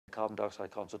Carbon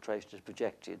dioxide concentration is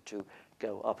projected to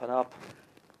go up and up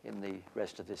in the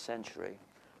rest of this century,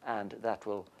 and that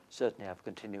will certainly have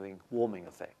continuing warming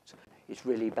effects. It's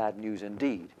really bad news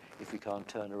indeed if we can't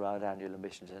turn around annual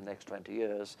emissions in the next 20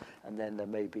 years, and then there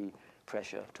may be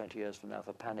pressure 20 years from now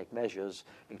for panic measures,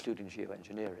 including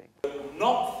geoengineering.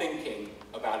 Not thinking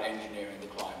about engineering the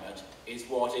climate is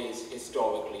what is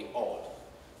historically odd.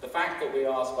 The fact that we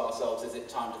ask ourselves, is it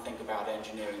time to think about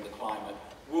engineering the climate,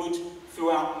 would,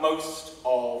 throughout most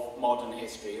of modern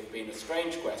history, have been a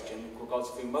strange question, because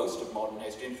through most of modern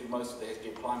history and through most of the history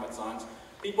of climate science,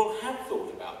 people have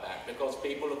thought about that, because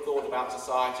people have thought about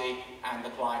society and the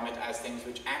climate as things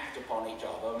which act upon each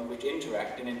other and which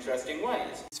interact in interesting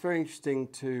ways. It's very interesting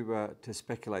to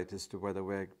speculate as to whether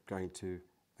we're going to,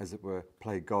 as it were,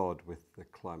 play God with the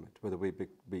climate,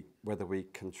 whether we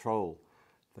control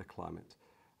the climate.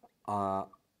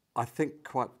 I think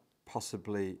quite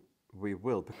possibly we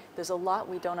will. There's a lot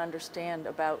we don't understand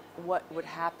about what would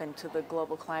happen to the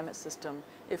global climate system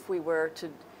if we were to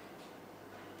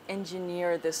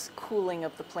engineer this cooling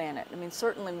of the planet. I mean,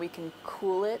 certainly we can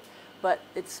cool it, but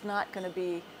it's not going to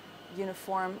be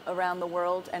uniform around the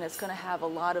world, and it's going to have a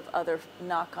lot of other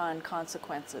knock-on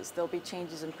consequences. There'll be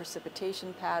changes in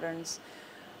precipitation patterns,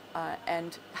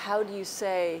 and how do you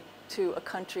say to a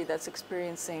country that's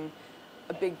experiencing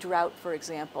a big drought, for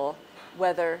example,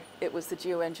 whether it was the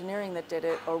geoengineering that did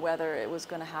it or whether it was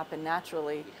going to happen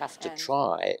naturally? We have to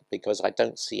try it, because I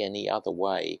don't see any other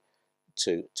way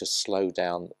to slow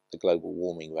down the global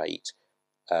warming rate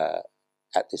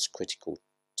at this critical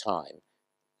time.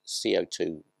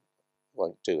 CO2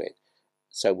 won't do it.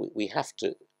 So we have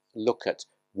to look at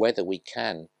whether we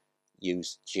can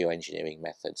use geoengineering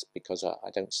methods, because I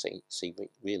don't see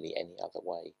really any other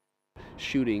way.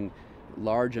 Shooting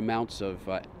large amounts of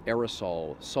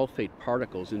aerosol, sulfate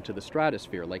particles into the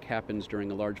stratosphere, like happens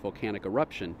during a large volcanic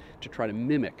eruption, to try to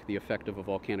mimic the effect of a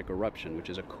volcanic eruption, which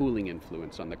is a cooling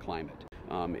influence on the climate.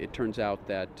 It turns out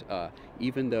that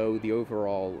even though the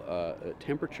overall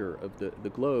temperature of the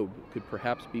globe could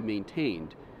perhaps be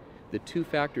maintained, the two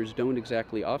factors don't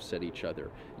exactly offset each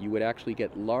other. You would actually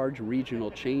get large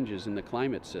regional changes in the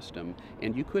climate system,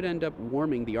 and you could end up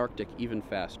warming the Arctic even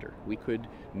faster. We could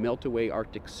melt away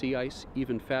Arctic sea ice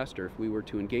even faster if we were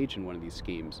to engage in one of these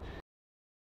schemes.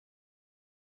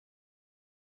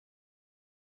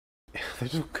 They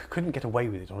just couldn't get away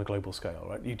with it on a global scale,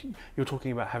 right? You're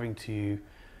talking about having to,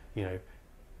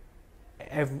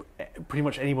 pretty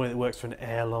much anybody that works for an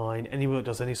airline, anyone that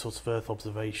does any sort of Earth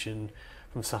observation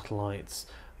from satellites,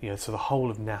 so the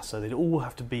whole of NASA, they'd all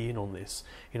have to be in on this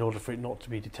in order for it not to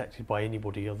be detected by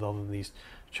anybody other than these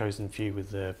chosen few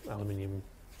with their aluminium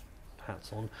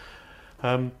hats on.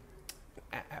 And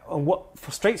what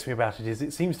frustrates me about it is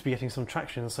it seems to be getting some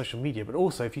traction on social media, but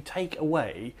also if you take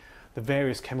away the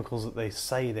various chemicals that they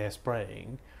say they're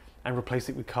spraying and replace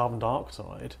it with carbon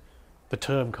dioxide, the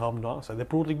term carbon dioxide, they're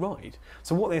broadly right.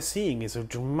 So what they're seeing is a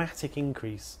dramatic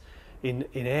increase in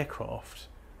aircraft,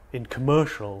 in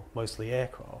commercial, mostly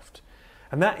aircraft,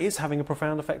 and that is having a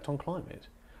profound effect on climate.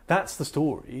 That's the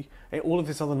story. All of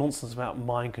this other nonsense about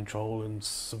mind control and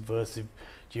subversive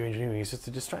geoengineering is just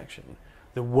a distraction.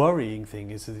 The worrying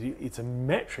thing is that it's a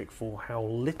metric for how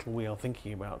little we are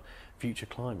thinking about future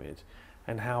climate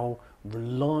and how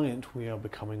reliant we are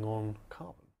becoming on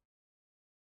carbon.